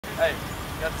Hey,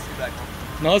 you got the seat back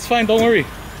on. No, it's fine. Don't worry.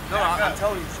 No, I'm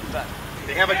telling you, seat back.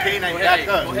 They have a K-9 back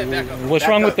up. Go ahead, back up. What's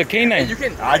wrong with the K-9? You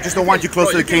can. I just don't want you close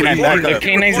to the K-9 back The up.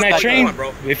 K-9's not trained.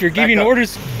 If you're giving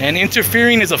orders, and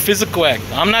interfering is a physical act.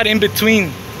 I'm not in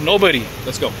between nobody.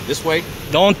 Let's go. This way.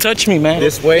 Don't touch me, man.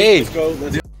 This way. Hey.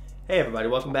 Let's go. Hey everybody,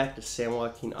 welcome back to San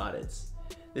Joaquin Audits.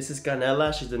 This is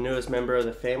Ganella. She's the newest member of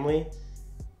the family.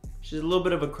 She's a little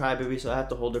bit of a crybaby, so I have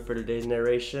to hold her for today's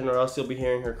narration, or else you'll be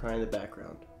hearing her cry in the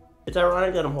background. It's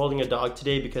ironic that I'm holding a dog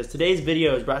today because today's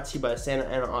video is brought to you by Santa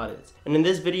Ana Audits. And in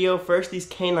this video, first these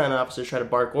K-9 officers try to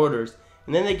bark orders,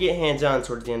 and then they get hands-on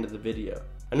towards the end of the video.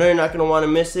 I know you're not going to want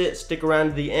to miss it, stick around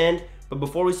to the end, but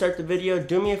before we start the video,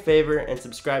 do me a favor and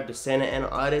subscribe to Santa Ana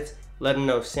Audits. Let them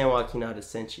know San Joaquin Audits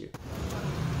sent you.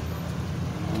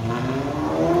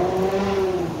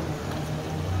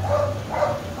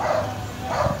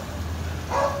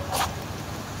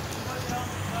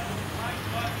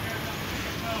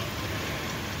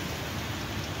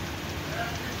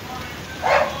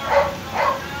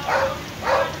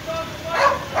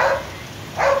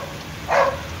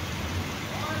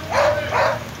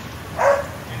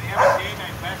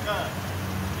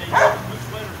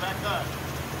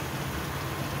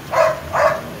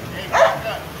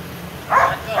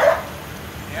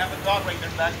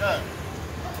 Back up.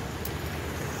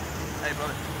 Hey,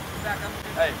 brother. Back up.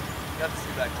 Hey, you got the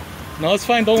seat back on. No, it's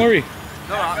fine. Don't worry.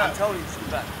 No, I'm telling you,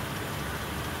 seat back.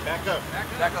 Back up.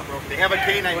 Back up, bro. They have a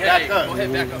K-9 back up. Go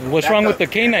ahead, back up. What's wrong with the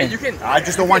K-9? You can. I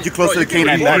just don't want you close to the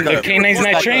K-9 back The up. K-9's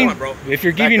not trained. If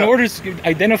you're giving orders,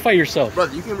 identify yourself.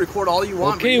 Brother, you can record all you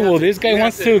want. Okay, well, this guy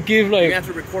wants to give You like. have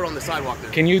to record on the sidewalk there.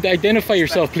 Can you identify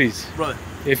yourself, please? Brother.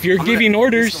 If you're giving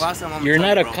orders, you're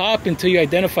not a cop until you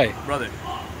identify. Brother,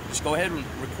 just go ahead and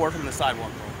record from the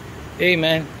sidewalk, bro. Hey,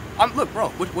 man. Look, bro,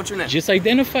 what's your name? Just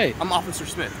identify. I'm Officer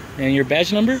Smith. And your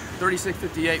badge number?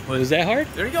 3658. Was that hard?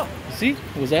 There you go. See?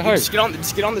 Was that hard? Just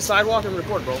get on the sidewalk and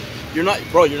record, bro. You're not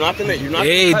gonna.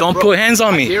 Hey, don't put hands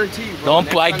on me. I guarantee you, bro.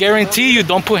 I guarantee you,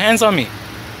 don't put hands on me.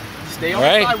 Stay on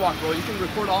the sidewalk, bro. You can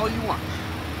record all you want.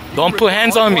 Don't put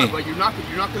hands on me. But you're not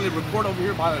gonna record over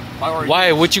here by our.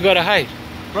 Why? What you gotta hide?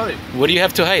 Brother. What do you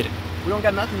have to hide? We don't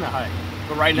got nothing to hide.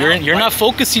 But right now, you're not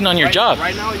focusing on your job.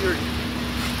 Right now, you're.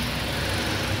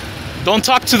 Don't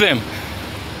talk to them.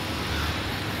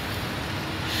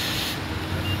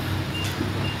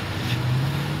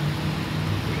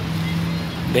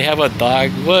 They have a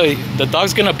dog. What? The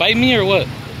dog's gonna bite me or what?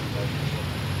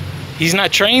 He's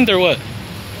not trained or what?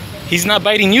 He's not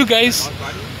biting you guys.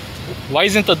 Why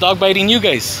isn't the dog biting you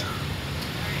guys?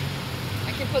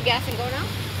 I can put gas and go now?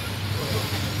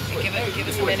 Give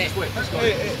us a minute.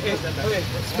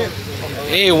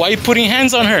 Hey, why are you putting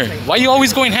hands on her? Why are you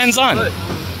always going hands on?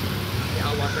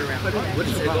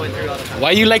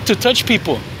 Why you like to touch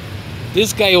people?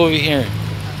 This guy over here.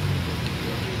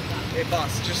 Hey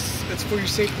boss, it's for your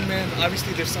safety, man.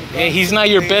 Obviously there's some. Hey, he's not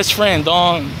your best friend.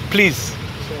 Don't, please.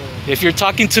 If you're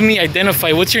talking to me,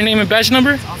 identify. What's your name and badge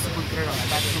number?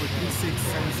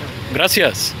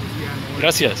 Gracias.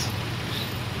 Gracias.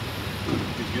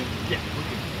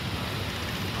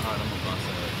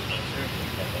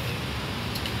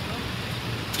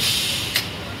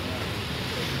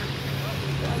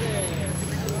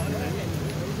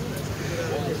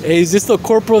 Hey, is this the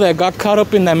corporal that got caught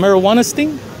up in that marijuana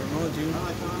sting? No, dude.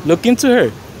 Look into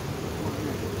her.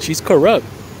 She's corrupt.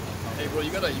 Hey, bro, you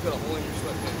got a hole in your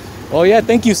sweatpants. Oh yeah,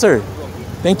 thank you, sir.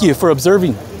 Thank you for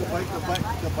observing.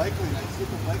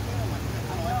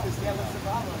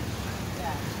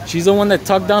 She's the one that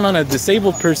talked down on a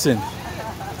disabled person,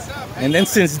 and then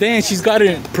since then she's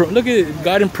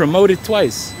gotten promoted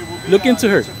twice. Look into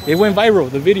her. It went viral.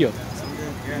 The video,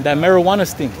 that marijuana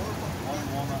sting.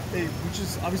 Hey,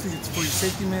 obviously it's for your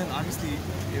safety, man. Obviously,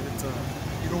 if it's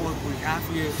you don't want to be half.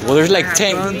 Well, there's like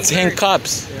 10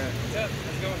 cops. Yeah.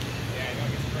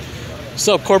 What's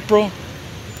up, corporal?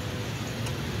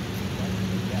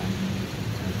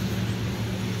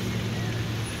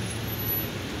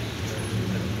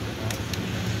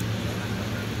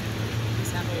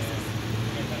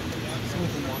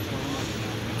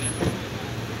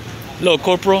 Hello,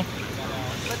 corporal.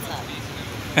 What's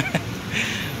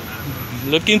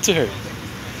up? Look into her.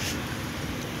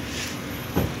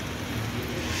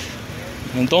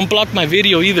 And don't block my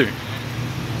video either. Hey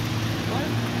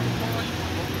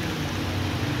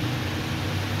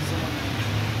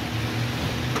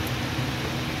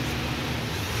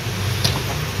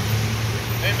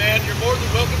man, you're more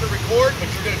than welcome to record, but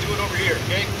you're gonna do it over here,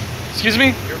 okay? Excuse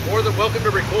me? You're more than welcome to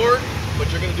record,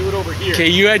 but you're gonna do it over here. Okay,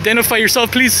 you identify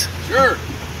yourself, please? Sure.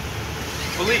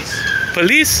 Police.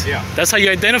 Police? Yeah. That's how you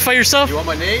identify yourself? You want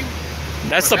my name?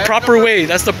 That's the My badge proper number? way.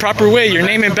 That's the proper way. Your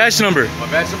name and badge number. My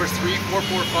badge number is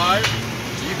 3445.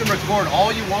 So you can record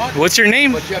all you want. What's your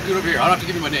name? But you have to do it over here. I don't have to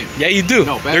give you my name. Yeah, you do.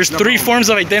 No, badge There's number 3 only. forms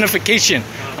of identification.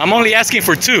 I'm only asking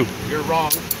for 2. You're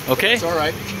wrong. Okay. It's all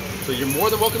right. So you're more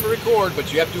than welcome to record,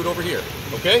 but you have to do it over here.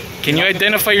 Okay? Can you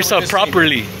identify yourself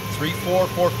properly?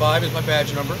 3445 is my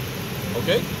badge number.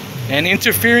 Okay? And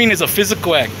interfering is a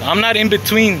physical act. I'm not in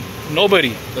between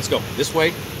nobody. Let's go. This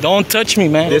way. Don't touch me,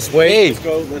 man. This way. Hey. Let's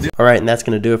go. Let's Alright, and that's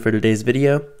going to do it for today's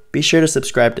video. Be sure to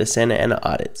subscribe to Santa Ana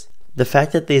Audits. The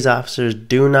fact that these officers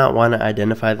do not want to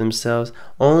identify themselves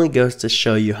only goes to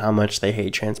show you how much they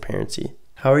hate transparency.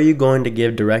 How are you going to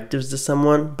give directives to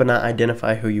someone but not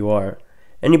identify who you are?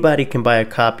 Anybody can buy a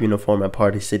cop uniform at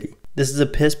Party City. This is a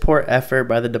piss poor effort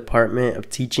by the department of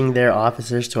teaching their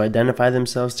officers to identify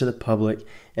themselves to the public,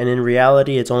 and in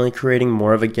reality it's only creating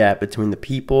more of a gap between the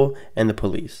people and the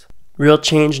police. Real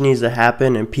change needs to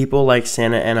happen, and people like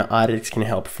Santa Ana Audits can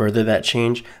help further that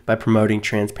change by promoting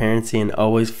transparency and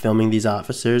always filming these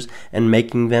officers and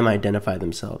making them identify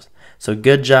themselves. So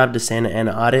good job to Santa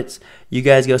Ana Audits. You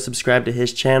guys go subscribe to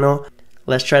his channel.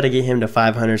 Let's try to get him to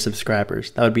 500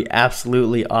 subscribers. That would be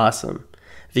absolutely awesome.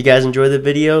 If you guys enjoyed the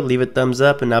video, leave a thumbs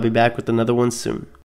up and I'll be back with another one soon.